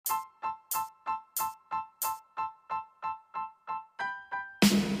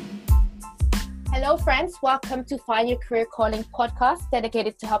Hello friends, welcome to Find Your Career Calling podcast,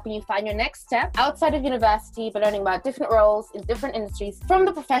 dedicated to helping you find your next step outside of university by learning about different roles in different industries from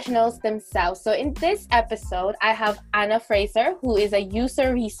the professionals themselves. So in this episode, I have Anna Fraser, who is a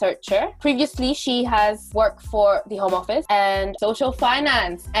user researcher. Previously, she has worked for the Home Office and social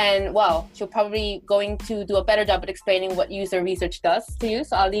finance, and well, she'll probably going to do a better job at explaining what user research does to you.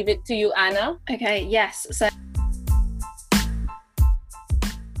 So I'll leave it to you, Anna. Okay, yes. So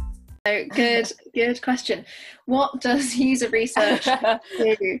good question. What does user research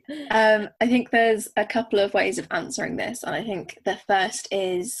do? I think there's a couple of ways of answering this, and I think the first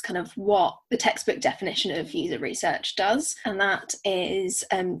is kind of what the textbook definition of user research does, and that is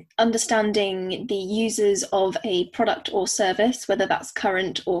understanding the users of a product or service, whether that's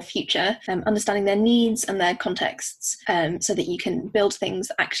current or future, understanding their needs and their contexts, so that you can build things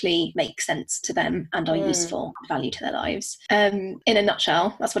that actually make sense to them and are useful, add value to their lives. In a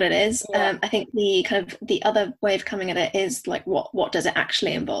nutshell, that's what it is. Yeah. I think the other way of coming at it is like what does it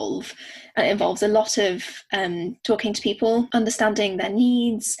actually involve? And it involves a lot of talking to people, understanding their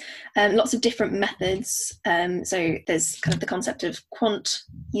needs, lots of different methods. So there's kind of the concept of quant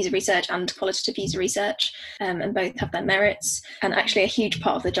user research and qualitative user research, and both have their merits. And actually a huge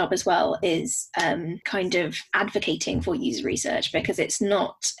part of the job as well is kind of advocating for user research, because it's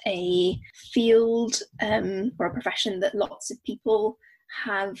not a field or a profession that lots of people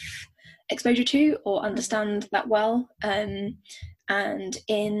have exposure to or understand that well, and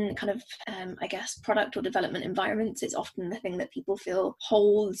in kind of I guess product or development environments, it's often the thing that people feel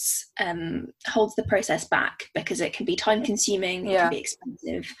holds the process back, because it can be time consuming, it can be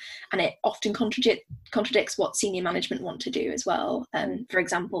expensive, and it often contradicts what senior management want to do as well. For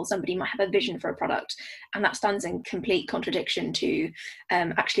example, somebody might have a vision for a product, and that stands in complete contradiction to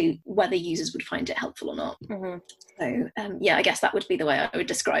actually whether users would find it helpful or not. So I guess that would be the way I would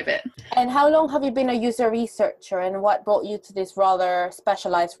describe it. And how long have you been a user researcher, and what brought you to this rather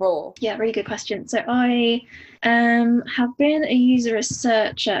specialized role? Yeah, really good question. So I have been a user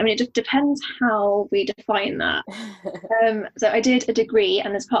researcher. I mean, it just depends how we define that. So I did a degree,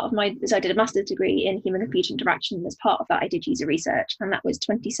 and as part of I did a master's degree in human computer interaction. And as part of that, I did user research, and that was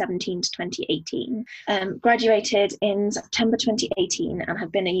 2017 to 2018. Graduated in September 2018, and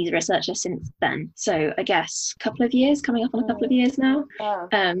have been a user researcher since then. So I guess coming up on a couple of years now.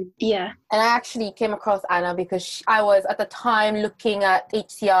 And I actually came across Anna because I was at the time looking at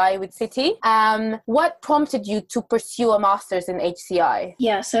HCI with City. What prompted you to pursue a master's in HCI?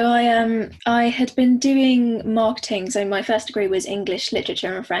 Yeah, so I had been doing marketing. So my first degree was English,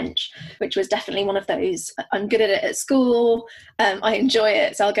 Literature and French, which was definitely one of those, I'm good at it at school, I enjoy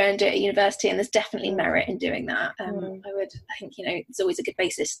it, so I'll go and do it at university, and there's definitely merit in doing that. I think, it's always a good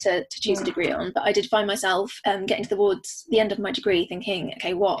basis to choose a degree on. But I did find myself getting towards the end of my degree thinking,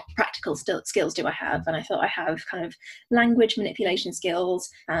 okay, what practical skills do I have? And I thought I have kind of language manipulation skills,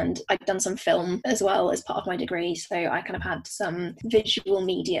 and I'd done some film as well as part of my degree, so I kind of had some visual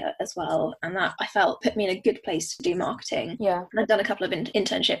media as well, and that I felt put me in a good place to do marketing. And I'd done a couple of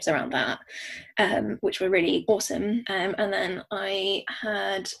internships around that, which were really awesome, and then I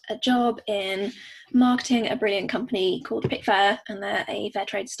had a job in marketing at a brilliant company called Pickfair, and they're a fair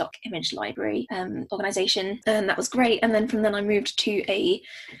trade stock image library organisation, and that was great. And then from then I moved to a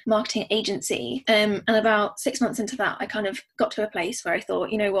marketing agency, and about 6 months into that I kind of got to a place where I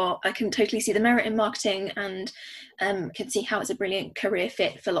thought, you know what, I can totally see the merit in marketing, and can see how it's a brilliant career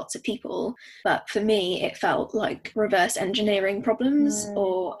fit for lots of people, but for me it felt like reverse engineering problems,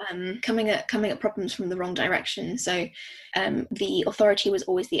 or coming at problems from the wrong direction. So the authority was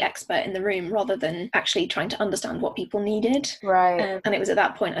always the expert in the room rather than actually trying to understand what people needed. And it was at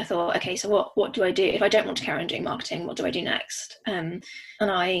that point I thought, okay, so what do I do if I don't want to carry on doing marketing? What do I do next? And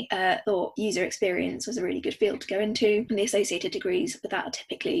I thought user experience was a really good field to go into, and the associated degrees with that are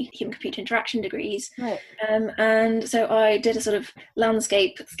typically human computer interaction degrees. And so I did a sort of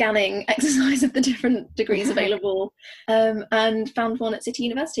landscape scanning exercise of the different degrees available, and found one at City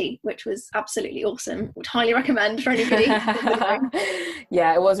University, which was absolutely awesome. Would highly recommend for anybody.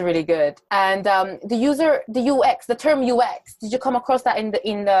 Yeah, it was really good. And the term UX, did you come across that in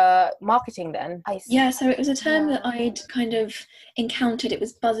the marketing then? Yeah, so it was a term that I'd kind of encountered. It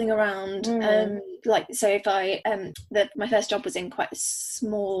was buzzing around. So if my first job was in quite a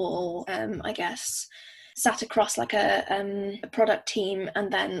small, I guess, sat across like a product team,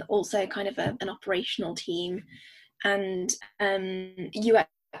 and then also kind of an operational team, and UX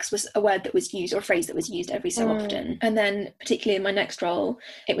was a word that was used, or a phrase that was used every so often. And then particularly in my next role,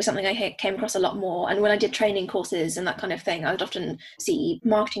 it was something I came across a lot more. And when I did training courses and that kind of thing, I would often see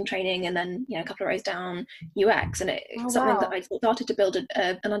marketing training and then, you know, a couple of rows down, UX, and it's something that I started to build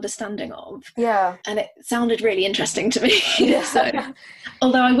an understanding of. Yeah. And it sounded really interesting to me. So,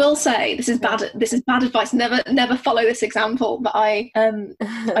 although I will say this is bad advice. Never follow this example. But I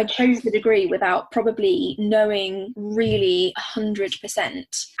chose the degree without probably knowing really 100%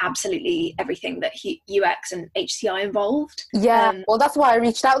 absolutely everything that UX and HCI involved. Yeah, well, that's why I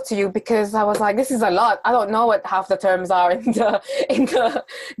reached out to you, because I was like, this is a lot. I don't know what half the terms are in the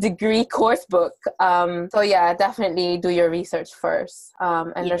degree course book. So yeah, definitely do your research first.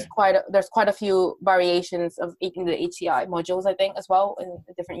 And there's quite a few variations of even the HCI modules, I think, as well in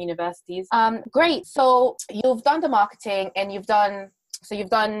different universities. Great. So you've done the marketing and you've done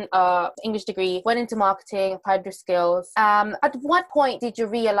English degree, went into marketing, applied your skills. At what point did you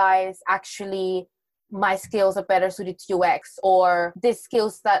realize actually my skills are better suited to UX, or these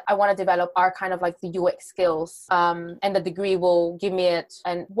skills that I want to develop are kind of like the UX skills, and the degree will give me it?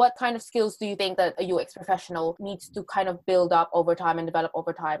 And what kind of skills do you think that a UX professional needs to kind of build up over time and develop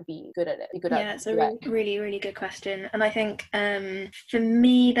over time, be good at it? Yeah, it's a really, really good question. And I think for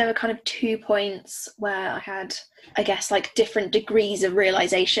me, there were kind of 2 points where I had, I guess, like different degrees of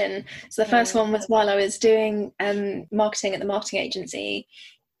realization. So the first one was while I was doing marketing at the marketing agency.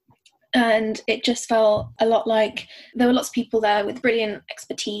 And it just felt a lot like there were lots of people there with brilliant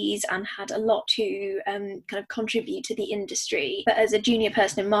expertise and had a lot to kind of contribute to the industry. But as a junior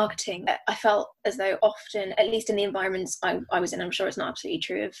person in marketing, I felt as though often, at least in the environments I was in, I'm sure it's not absolutely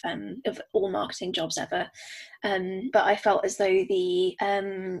true of all marketing jobs ever, but I felt as though the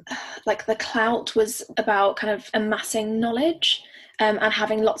clout was about kind of amassing knowledge. And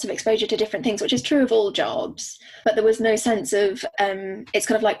having lots of exposure to different things, which is true of all jobs, but there was no sense of, it's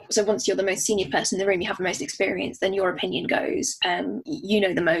kind of like, so once you're the most senior person in the room, you have the most experience, then your opinion goes, you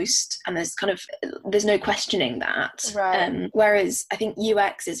know the most, and there's no questioning that. Right. Whereas I think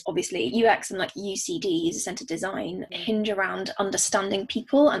UX is obviously, UX and like UCD, user-centered design, hinge around understanding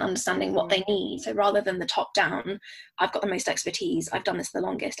people and understanding what they need. So rather than the top down, I've got the most expertise, I've done this the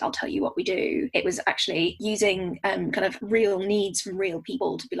longest, I'll tell you what we do. It was actually using kind of real needs from real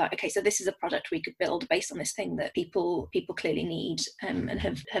people to be like, okay, so this is a product we could build based on this thing that people clearly need and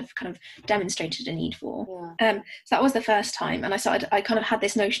have kind of demonstrated a need for. So that was the first time, and I kind of had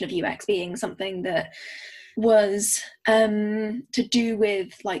this notion of UX being something that was to do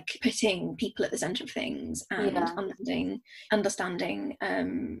with like putting people at the center of things and understanding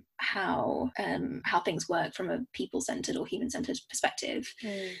how things work from a people-centered or human-centered perspective.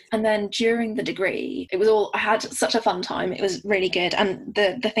 And then during the degree, I had such a fun time. It was really good. And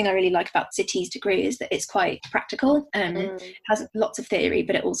the thing I really like about City's degree is that it's quite practical. It has lots of theory,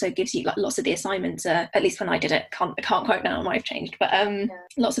 but it also gives you like lots of the assignments, at least when I did it, I can't quote now, it might have changed, but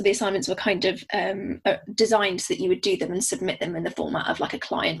lots of the assignments were kind of designed so that you would do them and submit them in the format of like a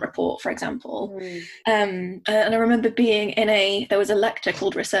client report, for example. And I remember being there was a lecture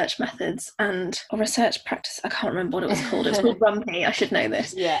called Research Methods or Research Practice, I can't remember what it was called. It was called Rumpy, I should know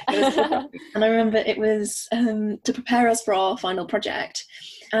this. And I remember it was to prepare us for our final project.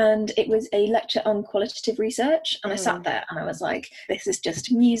 And it was a lecture on qualitative research, and I sat there and I was like, this is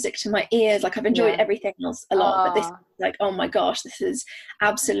just music to my ears. Like, I've enjoyed everything else a lot, but this is like, oh my gosh, this is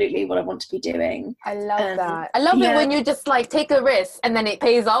absolutely what I want to be doing. I love that. I love it when you just like take a risk and then it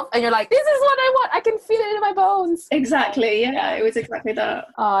pays off and you're like, this is what I want. I can feel it in my bones. Exactly. Yeah, it was exactly that.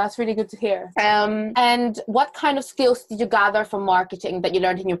 Oh, that's really good to hear. And what kind of skills did you gather from marketing that you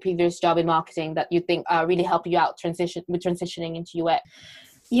learned in your previous job in marketing that you think really help you out transitioning into UX?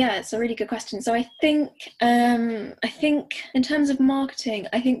 Yeah, it's a really good question. So I think in terms of marketing,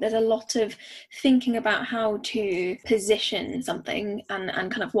 I think there's a lot of thinking about how to position something and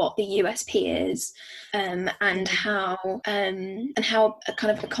kind of what the USP is, and how a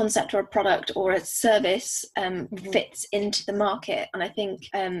kind of a concept or a product or a service fits into the market. And I think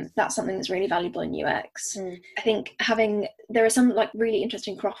that's something that's really valuable in UX. I think there are some like really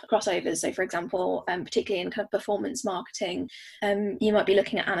interesting crossovers. So for example, particularly in kind of performance marketing, you might be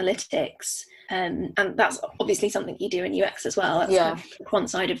looking at analytics, and that's obviously something you do in UX as well. That's kind of the quant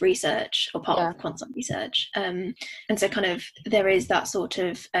side of research, or part of quant side research. And so kind of there is that sort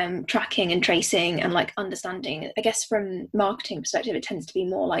of tracking and tracing and like understanding. I guess from marketing perspective, it tends to be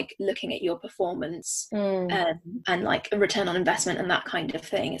more like looking at your performance and like a return on investment and that kind of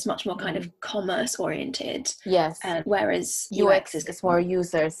thing. It's much more kind of commerce oriented. Yes. Whereas UX is more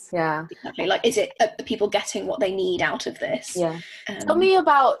users. Yeah. Exactly. Like, is it the people getting what they need out of this? Yeah. Tell me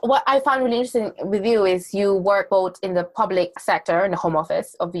about what I found really interesting interesting with you is you work both in the public sector, in the home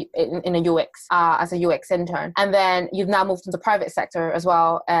office of in a UX, as a UX intern, and then you've now moved into the private sector as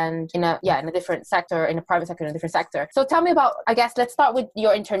well, and in a different sector, in a private sector, in a different sector. So tell me about, I guess, let's start with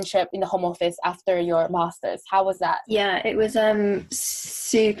your internship in the home office after your master's. How was that? Yeah, it was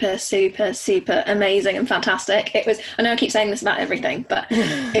super, super, super amazing and fantastic. It was, I know I keep saying this about everything, but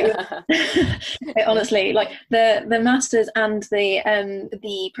it was it honestly, like the master's and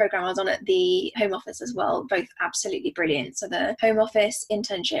the program I was on at the home office as well, both absolutely brilliant. So the home office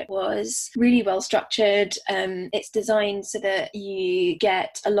internship was really well structured. It's designed so that you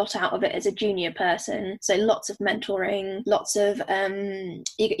get a lot out of it as a junior person. So lots of mentoring, lots of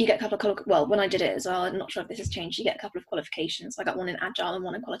you get a couple of, well, when I did it as well, I'm not sure if this has changed, you get a couple of qualifications. I got one in agile and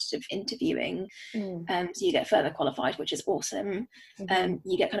one in qualitative interviewing. So you get further qualified, which is awesome.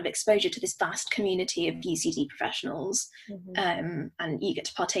 You get kind of exposure to this vast community of UCD professionals, and you get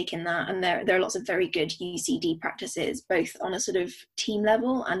to partake in that. And there are lots of very good UCD practices, both on a sort of team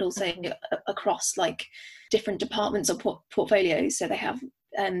level and also across like different departments or portfolios. So they have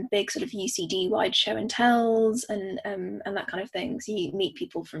big sort of UCD wide show and tells and that kind of thing. So you meet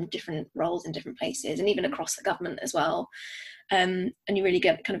people from different roles in different places, and even across the government as well. And you really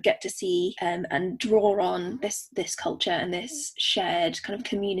get to see and draw on this culture and this shared kind of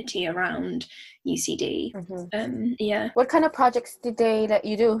community around UCD. What kind of projects did they let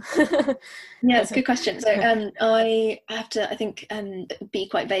you do? Yeah, it's a good question. So I have to, I think, be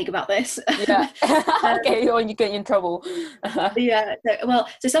quite vague about this. Okay, when you get in trouble.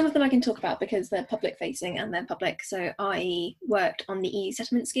 So some of them I can talk about because they're public facing and they're public. So I worked on the EU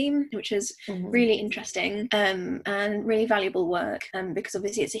settlement scheme, which is really interesting and really valuable work, because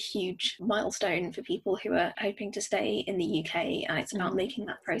obviously it's a huge milestone for people who are hoping to stay in the UK, and it's about making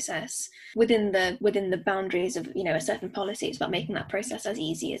that process within the boundaries of, you know, a certain policy. It's about making that process as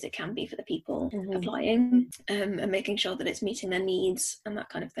easy as it can be for the people applying, and making sure that it's meeting their needs and that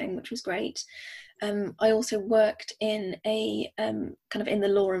kind of thing, which was great. I also worked in a kind of in the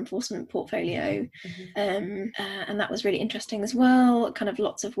law enforcement portfolio, and that was really interesting as well. Kind of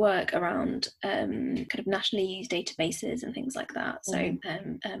lots of work around kind of nationally used databases and things like that. So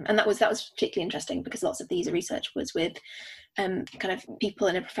and that was particularly interesting because lots of these research was with kind of people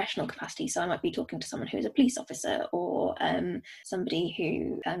in a professional capacity. So I might be talking to someone who is a police officer or somebody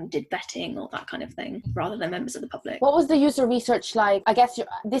who did vetting or that kind of thing, rather than members of the public. What was the user research like? I guess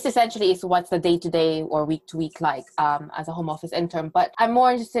this essentially is what's the day-to-day or week-to-week like as a home office intern, but I'm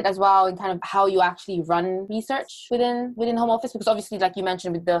more interested as well in kind of how you actually run research within home office, because obviously, like you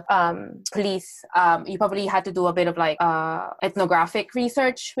mentioned with the police, you probably had to do a bit of like ethnographic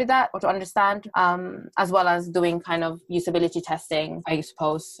research with that, or to understand, as well as doing kind of usability testing, I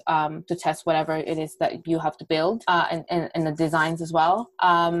suppose, to test whatever it is that you have to build, and the designs as well.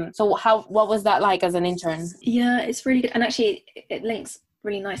 So what was that like as an intern? Yeah, it's really good, and actually it links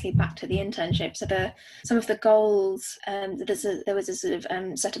really nicely back to the internship. So some of the goals, there was a sort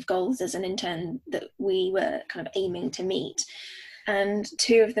of set of goals as an intern that we were kind of aiming to meet. And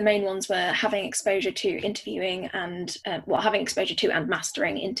two of the main ones were having exposure to interviewing and having exposure to and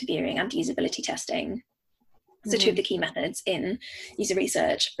mastering interviewing and usability testing. So two of the key methods in user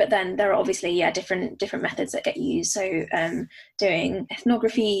research, but then there are obviously different methods that get used. So doing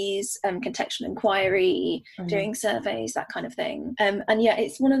ethnographies, contextual inquiry, doing surveys, that kind of thing. And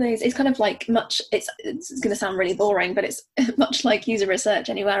it's one of those. It's kind of like it's going to sound really boring, but it's much like user research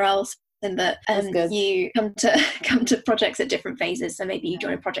anywhere else. In that you come to projects at different phases. So maybe you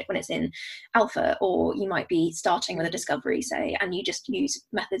join a project when it's in alpha, or you might be starting with a discovery, say, and you just use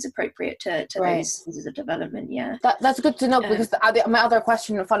methods appropriate to those phases of development. Yeah, that's good to know, because my other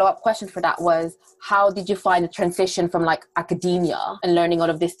question, follow-up question for that was, how did you find the transition from like academia and learning all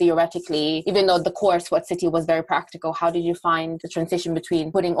of this theoretically, even though the course, What City, was very practical? How did you find the transition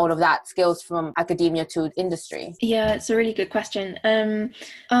between putting all of that skills from academia to industry? Yeah, it's a really good question.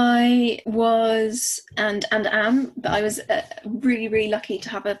 I was and am, but I was really, really lucky to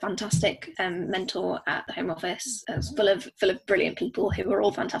have a fantastic mentor at the home office. It was full of brilliant people who were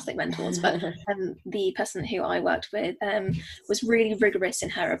all fantastic mentors, but the person who I worked with was really rigorous in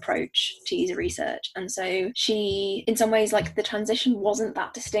her approach to user research. And so she, in some ways, like, the transition wasn't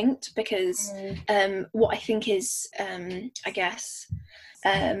that distinct, because what I think is,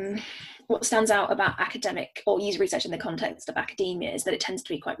 what stands out about academic or user research in the context of academia is that it tends to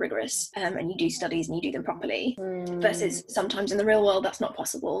be quite rigorous, and you do studies and you do them properly, versus sometimes in the real world that's not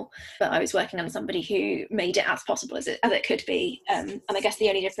possible. But I was working under somebody who made it as possible as it could be, and I guess the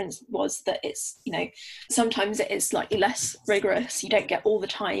only difference was that it's, you know, sometimes it is slightly less rigorous. You don't get all the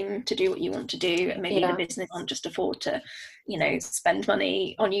time to do what you want to do, and maybe the business can't just afford to spend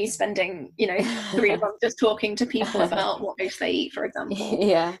money on you spending 3 months just talking to people about what they eat, for example.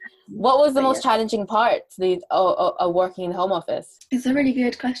 Yeah. What was the most challenging part of working in the home office? It's a really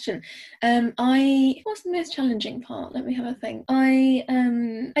good question. What's the most challenging part? Let me have a think.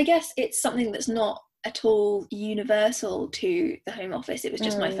 I guess it's something that's not at all universal to the home office. It was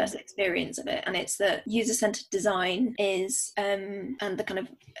just my first experience of it, and it's that user-centered design is and the kind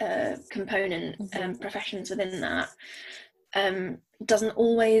of component professions within that doesn't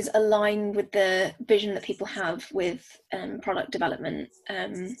always align with the vision that people have with product development,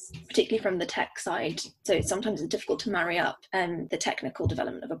 particularly from the tech side. So sometimes it's difficult to marry up the technical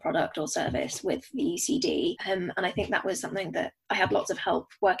development of a product or service with the UCD. And I think that was something that I had lots of help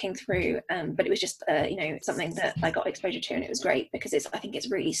working through, but it was just something that I got exposure to, and it was great because I think it's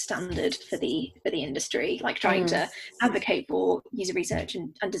really standard for the industry, like trying to advocate for user research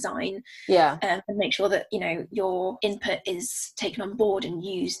and design, and make sure that your input is taken on board and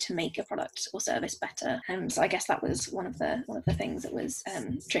used to make a product or service better. So I guess that was one of the things that was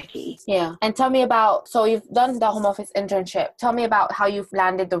tricky. Yeah. And tell me about, so you've done the home office internship. Tell me about how you've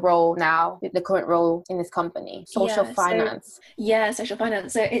landed the role now, the current role in this company, social finance. Social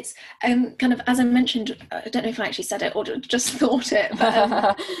finance. So it's kind of, as I mentioned, I don't know if I actually said it or just thought it,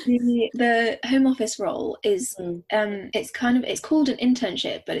 but the home office role is it's called an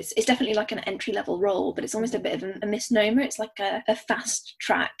internship, but it's definitely like an entry level role, but it's almost a bit of a misnomer. It's like a fast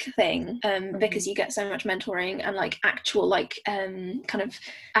track thing because you get so much mentoring and like actual kind of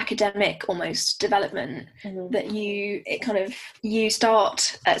academic almost development that you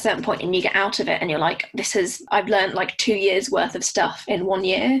start at a certain point and you get out of it and you're like, I've learned like 2 years worth of stuff in 1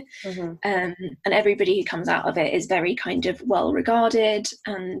 year. And everybody who comes out of it is very kind of well regarded,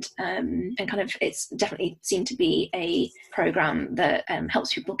 and kind of it's definitely seemed to be a program that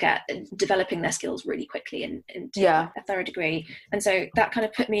helps people get developing their skills really quickly and to a thorough degree. And so that kind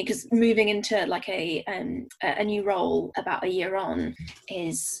of put me, because moving into like a new role about a year on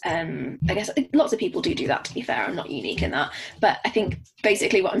is I guess lots of people do that, to be fair. I'm not unique in that, but I think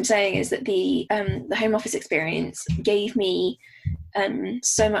basically what I'm saying is that the home office experience gave me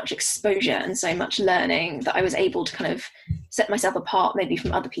so much exposure and so much learning that I was able to kind of set myself apart maybe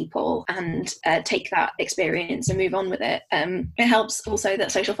from other people and take that experience and move on with it. It helps also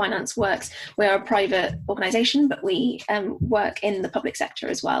that Social Finance works. We are a private organisation, but we work in the public sector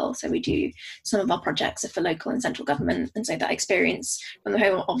as well. So we do, some of our projects are for local and central government, and so that experience from the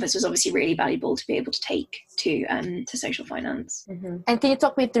Home Office was obviously really valuable to be able to take to Social Finance. And can you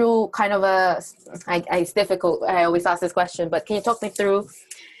talk me through kind of it's difficult, I always ask this question, but can you talk me through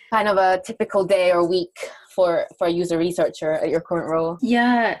kind of a typical day or week for a user researcher at your current role?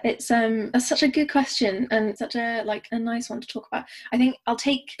 Yeah, it's that's such a good question and such a nice one to talk about. I think I'll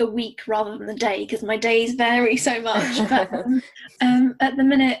take the week rather than the day because my days vary so much. But at the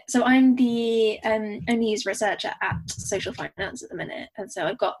minute, so I'm the only user researcher at Social Finance at the minute, and so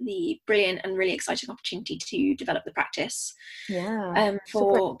I've got the brilliant and really exciting opportunity to develop the practice.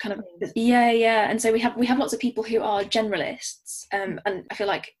 For kind of and so we have lots of people who are generalists, and I feel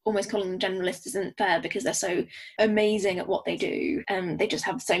like almost calling them generalists isn't fair because they're so amazing at what they do. They just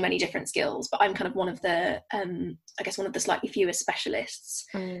have so many different skills, but I'm kind of one of the slightly fewer specialists,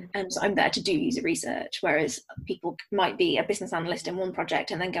 and so I'm there to do user research, whereas people might be a business analyst in one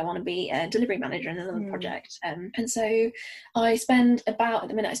project and then go on and be a delivery manager in another project. And so I spend about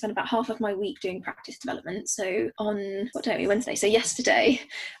half of my week doing practice development. So on Wednesday, so yesterday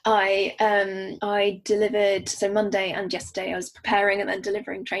I delivered, so Monday and yesterday I was preparing and then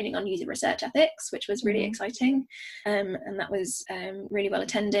delivering training on user research ethics, which was really exciting, and that was really well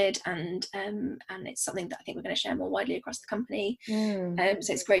attended, and it's something that I think we're going to share more widely across the company. So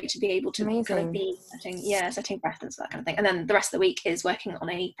it's great to be able to kind of be setting precedents, that kind of thing. And then the rest of the week is working on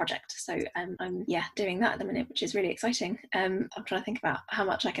a project, so I'm doing that at the minute, which is really exciting. I'm trying to think about how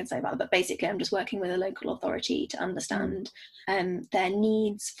much I can say about it, but basically I'm just working with a local authority to understand their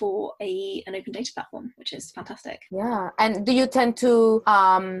needs for an open data platform, which is fantastic. And do you tend to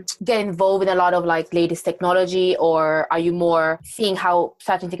get involved in a lot of like latest technology, or are you more seeing how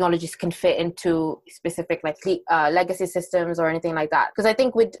certain technologies can fit into specific like legacy systems or anything like that? Because I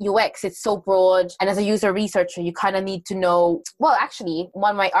think with UX it's so broad, and as a user researcher you kind of need to know, well actually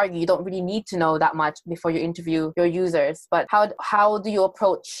one might argue you don't really need to know that much before you interview your users, but how do you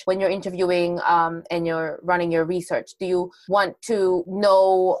approach when you're interviewing and you're running your research? Do you want to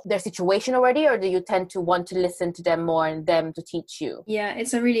know their situation already, or do you tend to want to listen to them more and them to teach you? Yeah,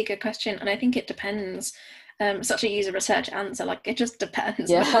 it's a really good question, and I think it depends. such a user research answer. Like, it just depends.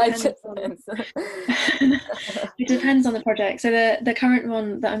 Yeah, It depends on the project. So the current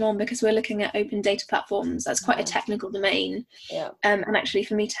one that I'm on, because we're looking at open data platforms, that's quite a technical domain. Yeah. And actually,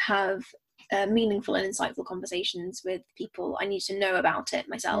 for me to have meaningful and insightful conversations with people, I need to know about it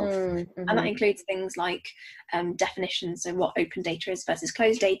myself. Mm-hmm. And that includes things like definitions, so what open data is versus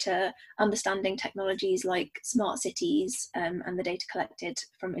closed data, understanding technologies like smart cities and the data collected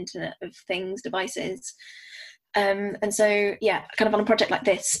from Internet of Things devices. And so, yeah, kind of on a project like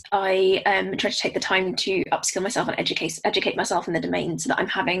this, I try to take the time to upskill myself and educate myself in the domain, so that I'm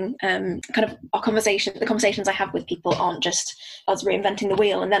having kind of the conversations I have with people aren't just us reinventing the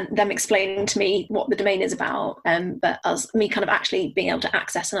wheel and then them explaining to me what the domain is about, but as me kind of actually being able to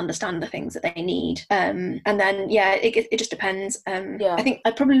access and understand the things that they need. And then, yeah, it just depends. I think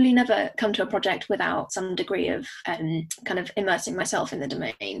I'd probably never come to a project without some degree of kind of immersing myself in the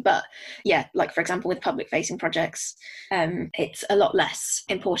domain. But yeah, like for example, with public facing projects, it's a lot less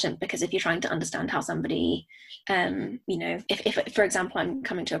important, because if you're trying to understand how somebody, if for example I'm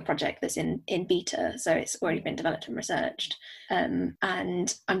coming to a project that's in beta, so it's already been developed and researched, and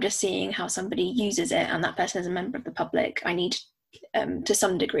I'm just seeing how somebody uses it, and that person is a member of the public, I need to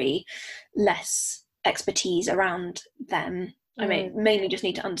some degree less expertise around them. I mainly just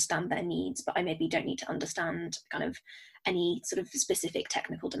need to understand their needs, but I maybe don't need to understand kind of any sort of specific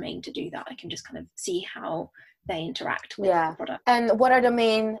technical domain to do that. I can just kind of see how they interact with the product. And what are the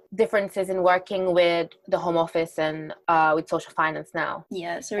main differences in working with the Home Office and with social finance now?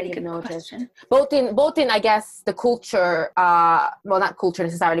 Yeah, it's a really good question. Both in I guess the culture, well, not culture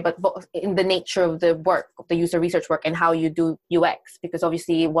necessarily, but in the nature of the work, of the user research work, and how you do UX, because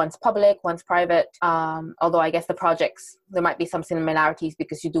obviously one's public, one's private. Although I guess the projects, there might be some similarities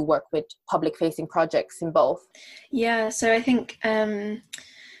because you do work with public facing projects in both. Yeah, so I think I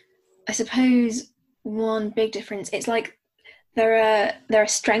suppose one big difference, it's like there are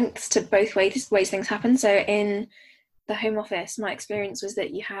strengths to both ways things happen. So in the Home Office, my experience was that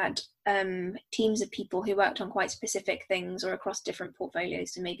you had teams of people who worked on quite specific things or across different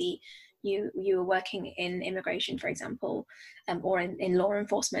portfolios. So maybe you were working in immigration, for example, or in law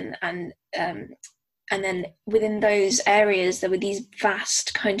enforcement, and then within those areas there were these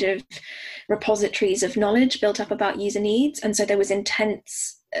vast kind of repositories of knowledge built up about user needs, and so there was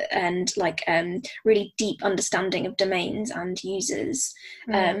intense and really deep understanding of domains and users,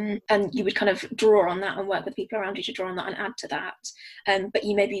 and you would kind of draw on that and work with people around you to draw on that and add to that, but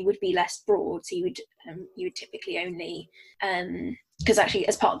you maybe would be less broad, so you would typically only because actually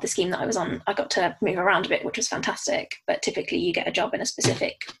as part of the scheme that I was on, I got to move around a bit, which was fantastic, but typically you get a job in a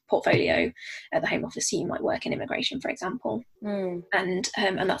specific portfolio at the Home Office. So you might work in immigration, for example, and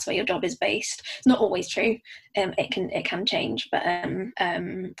that's where your job is based. It's not always true. It can change, but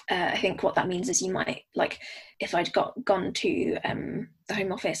I think what that means is you might, like, if I'd gone to the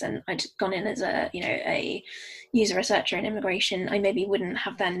Home Office and I'd gone in as a user researcher in immigration, I maybe wouldn't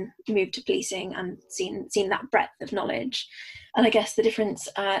have then moved to policing and seen that breadth of knowledge. And I guess the difference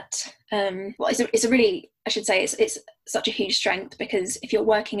at it's a really, I should say, it's such a huge strength, because if you're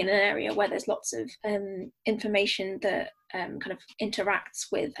working in an area where there's lots of information that kind of interacts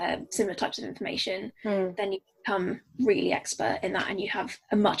with similar types of information, then you become really expert in that, and you have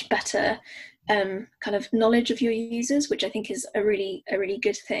a much better kind of knowledge of your users, which I think is a really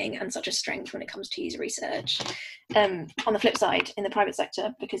good thing and such a strength when it comes to user research. On the flip side, in the private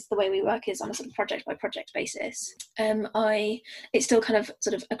sector, because the way we work is on a sort of project by project basis, it's still kind of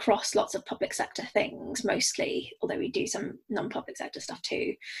sort of across lots of public sector things mostly, although we do some non-public sector stuff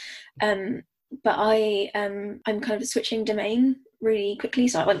too. But I'm kind of switching domain really quickly,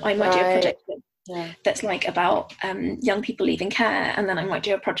 so I might do a project that's like about young people leaving care, and then I might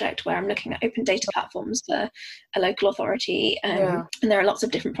do a project where I'm looking at open data platforms for a local authority, and there are lots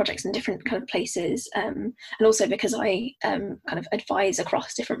of different projects in different kind of places, and also because I kind of advise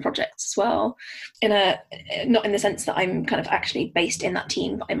across different projects as well, not in the sense that I'm kind of actually based in that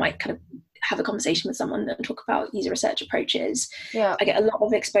team, but I might kind of have a conversation with someone and talk about user research approaches. I get a lot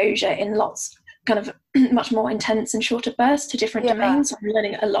of exposure in lots kind of much more intense and shorter bursts to different domains. So I'm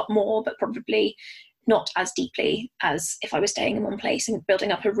learning a lot more, but probably not as deeply as if I was staying in one place and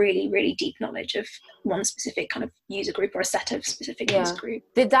building up a really, really deep knowledge of one specific kind of user group or a set of specific user group.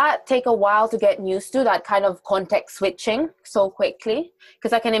 Did that take a while to get used to, that kind of context switching so quickly?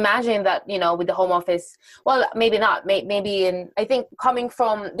 Because I can imagine that, with the Home Office, well, maybe not, maybe I think coming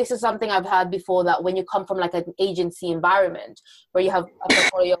from, this is something I've heard before, that when you come from like an agency environment where you have a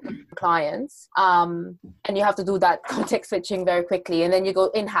portfolio of clients, and you have to do that context switching very quickly, and then you go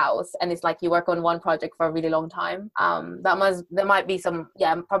in-house and it's like you work on one project project for a really long time. There might be some,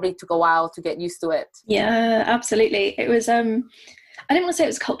 probably took a while to get used to it. Yeah, absolutely. It was, I didn't want to say it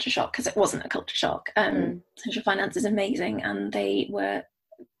was a culture shock, because it wasn't a culture shock. Social finance is amazing, and they were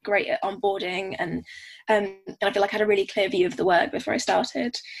great at onboarding, and I feel like I had a really clear view of the work before I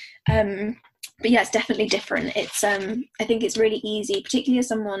started. But yeah, it's definitely different. It's I think it's really easy, particularly as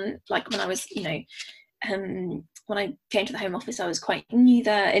someone, like when I was, when I came to the Home Office, I was quite new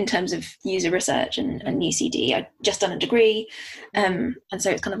there in terms of user research and UCD. I'd just done a degree, and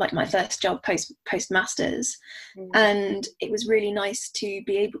so it's kind of like my first job post masters, and it was really nice to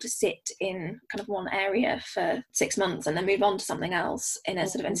be able to sit in kind of one area for 6 months and then move on to something else in a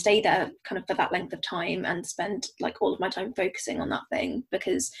sort of, and stay there kind of for that length of time and spend like all of my time focusing on that thing,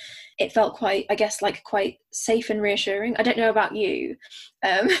 because it felt quite, I guess, like quite safe and reassuring. I don't know about you.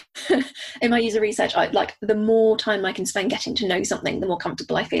 In my user research, I like the more time I can spend getting to know something, the more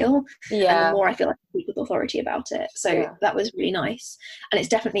comfortable I feel, and the more I feel like I speak with authority about it. So that was really nice, and it's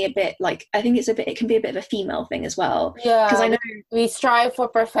definitely a bit like, I think it can be a bit of a female thing as well. Yeah, because I know we strive for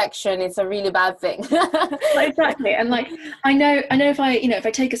perfection. It's a really bad thing. Exactly, and like I know if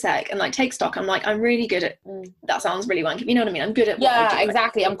I take a sec and like take stock, I'm like, I'm really good at that. Sounds really wanky, you know what I mean? I'm good at what I do.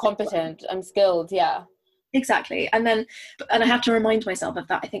 Exactly. I'm competent. I'm skilled. Yeah. Exactly. And I have to remind myself of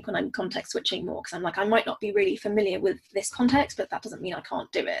that, I think, when I'm context switching more, because I'm like, I might not be really familiar with this context, but that doesn't mean I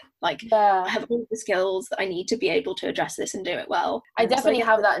can't do it. Like, I have all the skills that I need to be able to address this and do it well. I definitely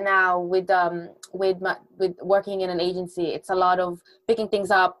have that now with working in an agency. It's a lot of picking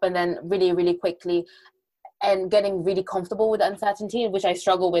things up and then really, really quickly, and getting really comfortable with uncertainty, which I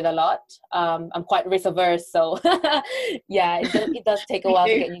struggle with a lot. I'm quite risk averse, so it does take a while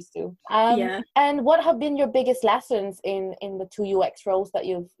to get used to. And what have been your biggest lessons in the 2 UX roles that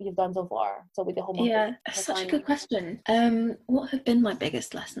you've done so far? So with the Home Office. Yeah, such a good question. What have been my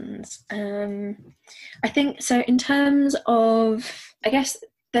biggest lessons? I think so. In terms of, I guess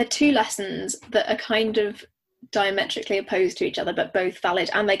there are 2 lessons that are kind of diametrically opposed to each other, but both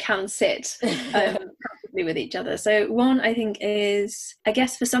valid, and they can sit with each other. So one, I think, is, I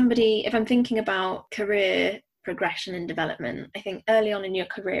guess, for somebody, if I'm thinking about career progression and development, I think early on in your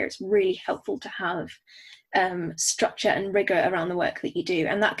career it's really helpful to have structure and rigor around the work that you do,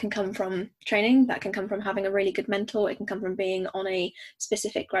 and that can come from training, that can come from having a really good mentor, it can come from being on a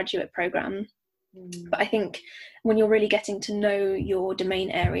specific graduate program. But I think when you're really getting to know your domain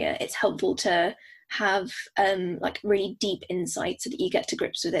area, it's helpful to have like really deep insight so that you get to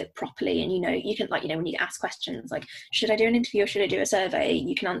grips with it properly, and you can, like, when you ask questions like, should I do an interview or should I do a survey,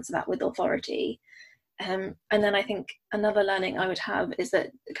 you can answer that with authority. And then I think another learning I would have is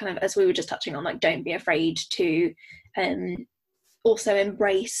that, kind of as we were just touching on, like, don't be afraid to also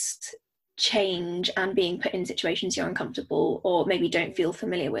embrace change and being put in situations you're uncomfortable or maybe don't feel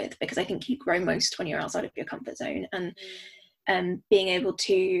familiar with, because I think you grow most when you're outside of your comfort zone, and being able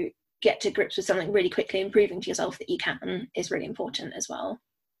to get to grips with something really quickly and proving to yourself that you can is really important as well.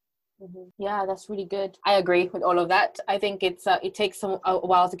 Yeah, that's really good. I agree with all of that. I think it takes a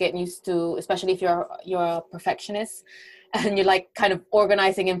while to get used to, especially if you're a perfectionist and you're like kind of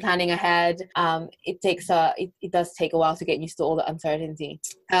organizing and planning ahead. It does take a while to get used to all the uncertainty.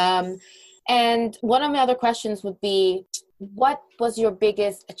 And one of my other questions would be, what was your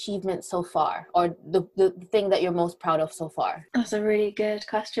biggest achievement so far, or the thing that you're most proud of so far? That's a really good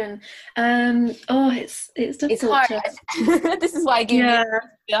question. It's difficult. It's hard. This is why I give you.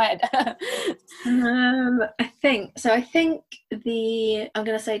 Go ahead. I think I'm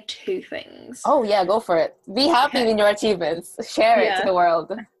going to say 2 things. Oh yeah, go for it. Be happy with your achievements. Share it to the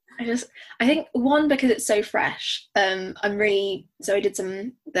world. I think one, because it's so fresh. I did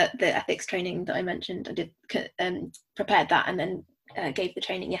the ethics training that I mentioned. I did prepared that and then gave the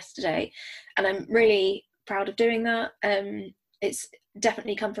training yesterday, and I'm really proud of doing that. It's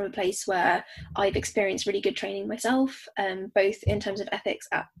definitely come from a place where I've experienced really good training myself, both in terms of ethics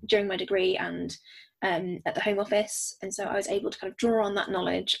during my degree and at the Home Office, and so I was able to kind of draw on that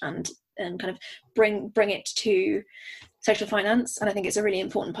knowledge and kind of bring it to social finance, and I think it's a really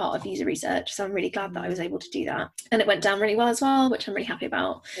important part of user research, so I'm really glad that I was able to do that, and it went down really well as well, which I'm really happy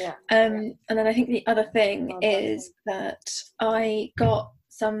about. And then I think the other thing is that I got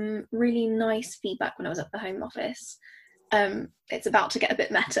some really nice feedback when I was at the Home Office. It's about to get a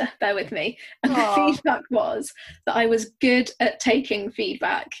bit meta, bear with me, and the feedback was that I was good at taking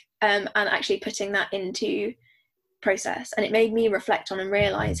feedback and actually putting that into process, and it made me reflect on and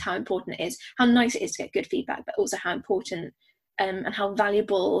realize how important it is, how nice it is to get good feedback, but also how important and how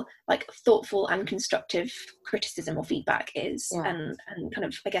valuable, like, thoughtful and constructive criticism or feedback is. And kind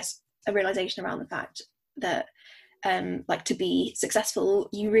of, I guess, a realization around the fact that like to be successful,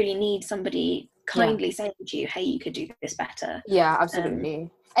 you really need somebody kindly saying to you, hey, you could do this better. Yeah, absolutely.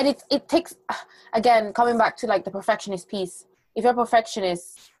 And it takes, again, coming back to like the perfectionist piece, if you're a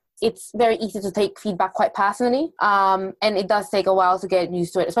perfectionist, it's very easy to take feedback quite personally. And it does take a while to get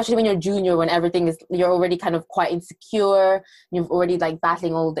used to it, especially when you're junior, when everything is, you're already kind of quite insecure. You've already like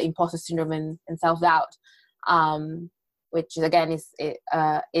battling all the imposter syndrome and self-doubt, which again is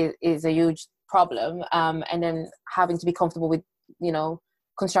a huge problem. And then having to be comfortable with, you know,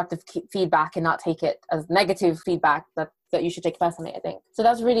 constructive feedback and not take it as negative feedback that you should take personally, I think. So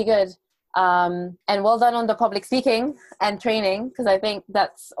that's really good. And well done on the public speaking and training, because I think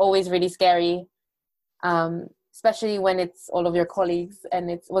that's always really scary, especially when it's all of your colleagues.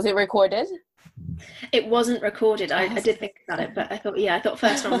 And was it recorded? It wasn't recorded. I did think about it, but I thought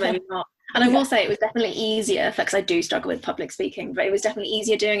first one maybe not. And I will say it was definitely easier, because I do struggle with public speaking, but it was definitely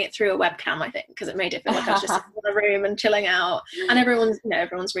easier doing it through a webcam, I think, because it made it feel like I was just sitting in a room and chilling out. And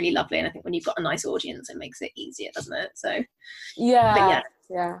everyone's really lovely. And I think when you've got a nice audience, it makes it easier, doesn't it? So yeah.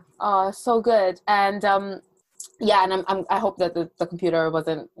 Oh, so good. And and I hope that the computer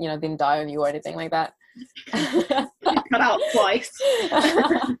wasn't, you know, didn't die on you or anything like that. Cut out twice.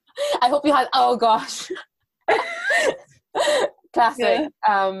 I hope you had, oh gosh. Classic.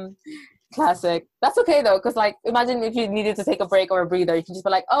 Yeah. Classic. That's okay though, because like imagine if you needed to take a break or a breather, you can just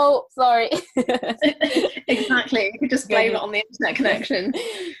be like, oh, sorry. Exactly. You could just blame it on the internet connection.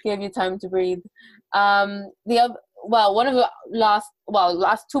 Give you time to breathe. One of the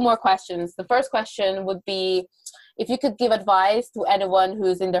last two more questions. The first question would be, if you could give advice to anyone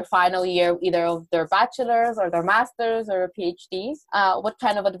who's in their final year, either of their bachelor's or their master's or a PhD, what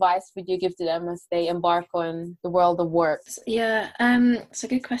kind of advice would you give to them as they embark on the world of work? Yeah, it's a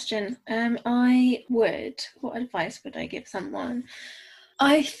good question. What advice would I give someone?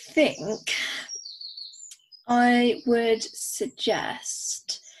 I think I would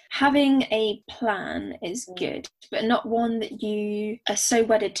suggest having a plan is good, but not one that you are so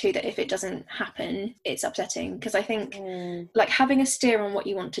wedded to that if it doesn't happen, it's upsetting. Because I think like having a steer on what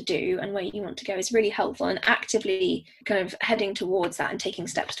you want to do and where you want to go is really helpful, and actively kind of heading towards that and taking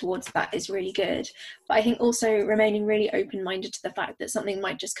steps towards that is really good. But I think also remaining really open-minded to the fact that something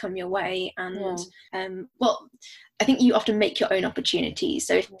might just come your way. And I think you often make your own opportunities.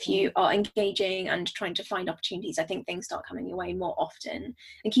 So if you are engaging and trying to find opportunities, I think things start coming your way more often,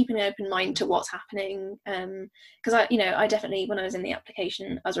 and keeping an open mind to what's happening. Because I definitely, when I was in the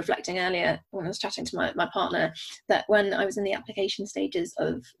application, I was reflecting earlier when I was chatting to my partner, that when I was in the application stages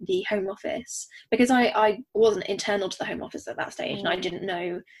of the Home Office, because I wasn't internal to the Home Office at that stage, and I didn't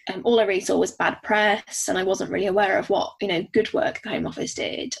know, all I really saw was bad press, and I wasn't really aware of what, good work the Home Office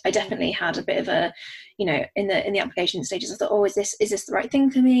did. I definitely had a bit of a, in the application stages, I thought, oh, is this the right thing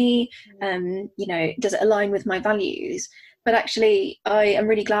for me? Does it align with my values? But actually, I am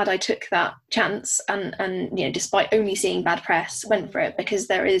really glad I took that chance and despite only seeing bad press, went for it, because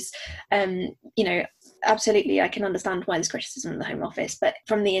there is, absolutely, I can understand why there's criticism of the Home Office, but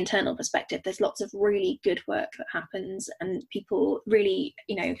from the internal perspective, there's lots of really good work that happens, and people really,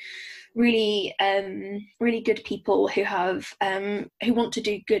 really good people who have who want to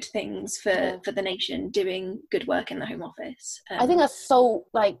do good things for the nation, doing good work in the Home Office. I think that's so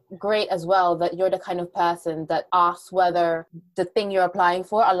great as well, that you're the kind of person that asks whether the thing you're applying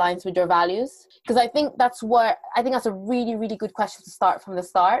for aligns with your values, because I think that's a really, really good question to start from the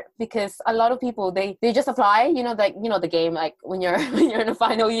start, because a lot of people they just apply, the game, like when you're in the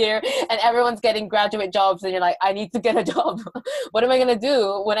final year and everyone's getting graduate jobs and you're like, I need to get a job. What am I going to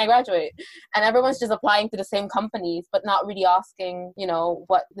do when I graduate? And everyone's just applying to the same companies, but not really asking,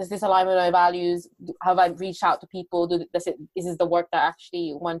 what does this align with my values? Have I reached out to people? Is this the work that I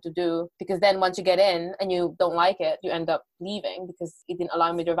actually want to do? Because then once you get in and you don't like it, you end up leaving because it didn't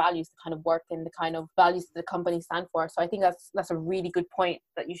align with your values, the kind of work and the kind of values that the company stand for. So I think that's a really good point,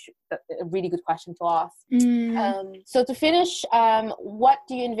 a really good question to ask. So to finish, what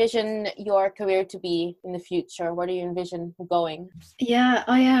do you envision your career to be in the future? Where do you envision going? Yeah,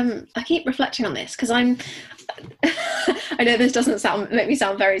 I keep reflecting on this, because I'm I know this doesn't make me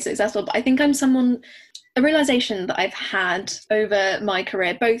sound very successful, but I think I'm a realization that I've had over my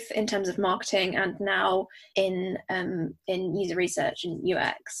career, both in terms of marketing and now in user research and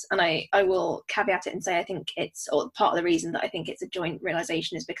UX. And I will caveat it and say I think part of the reason that I think it's a joint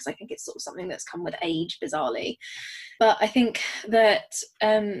realization is because I think it's sort of something that's come with age, bizarrely. But I think that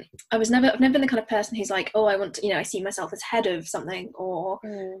I've never been the kind of person who's like, oh, I want to, I see myself as head of something, or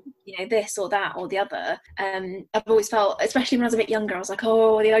this or that or the other. I've always felt, especially when I was a bit younger, I was like,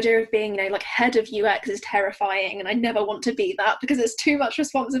 oh, the idea of being head of UX is terrifying and I never want to be that because it's too much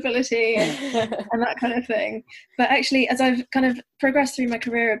responsibility and that kind of thing. But actually, as I've kind of progressed through my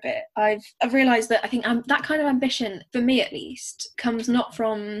career a bit, I've realised that I think that kind of ambition, for me at least, comes not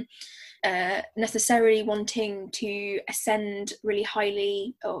from necessarily wanting to ascend really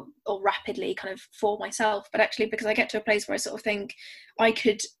highly or rapidly kind of for myself, but actually because I get to a place where I sort of think I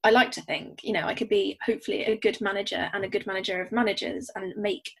like to think, you know, I could be hopefully a good manager and a good manager of managers and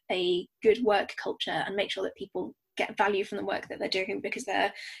make a good work culture and make sure that people get value from the work that they're doing because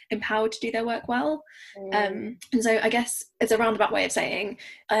they're empowered to do their work well. And so I guess it's a roundabout way of saying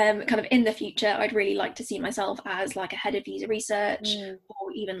kind of in the future I'd really like to see myself as like a head of user research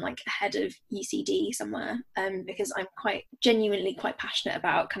or even like a head of UCD somewhere, because I'm genuinely quite passionate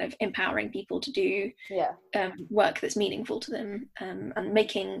about kind of empowering people to do work that's meaningful to them, and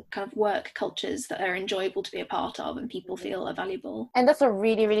making kind of work cultures that are enjoyable to be a part of and people feel are valuable. And that's a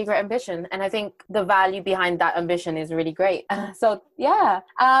really, really great ambition. And I think the value behind that ambition is really great. So yeah.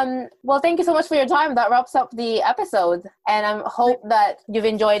 Well, thank you so much for your time. That wraps up the episode. And I hope that you've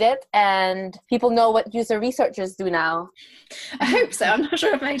enjoyed it and people know what user researchers do now. I hope so. I'm not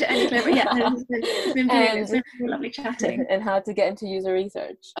sure I've made it any clearer. Yeah, it's been brilliant. It's been really lovely chatting. And how to get into user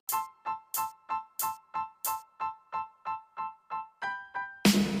research.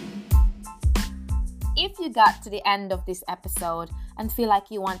 If you got to the end of this episode and feel like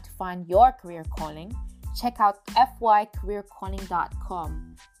you want to find your career calling, check out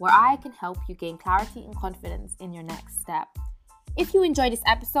fycareercalling.com, where I can help you gain clarity and confidence in your next step. If you enjoyed this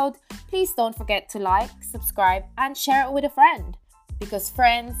episode, please don't forget to like, subscribe, and share it with a friend. Because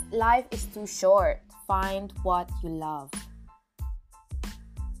friends, life is too short. Find what you love.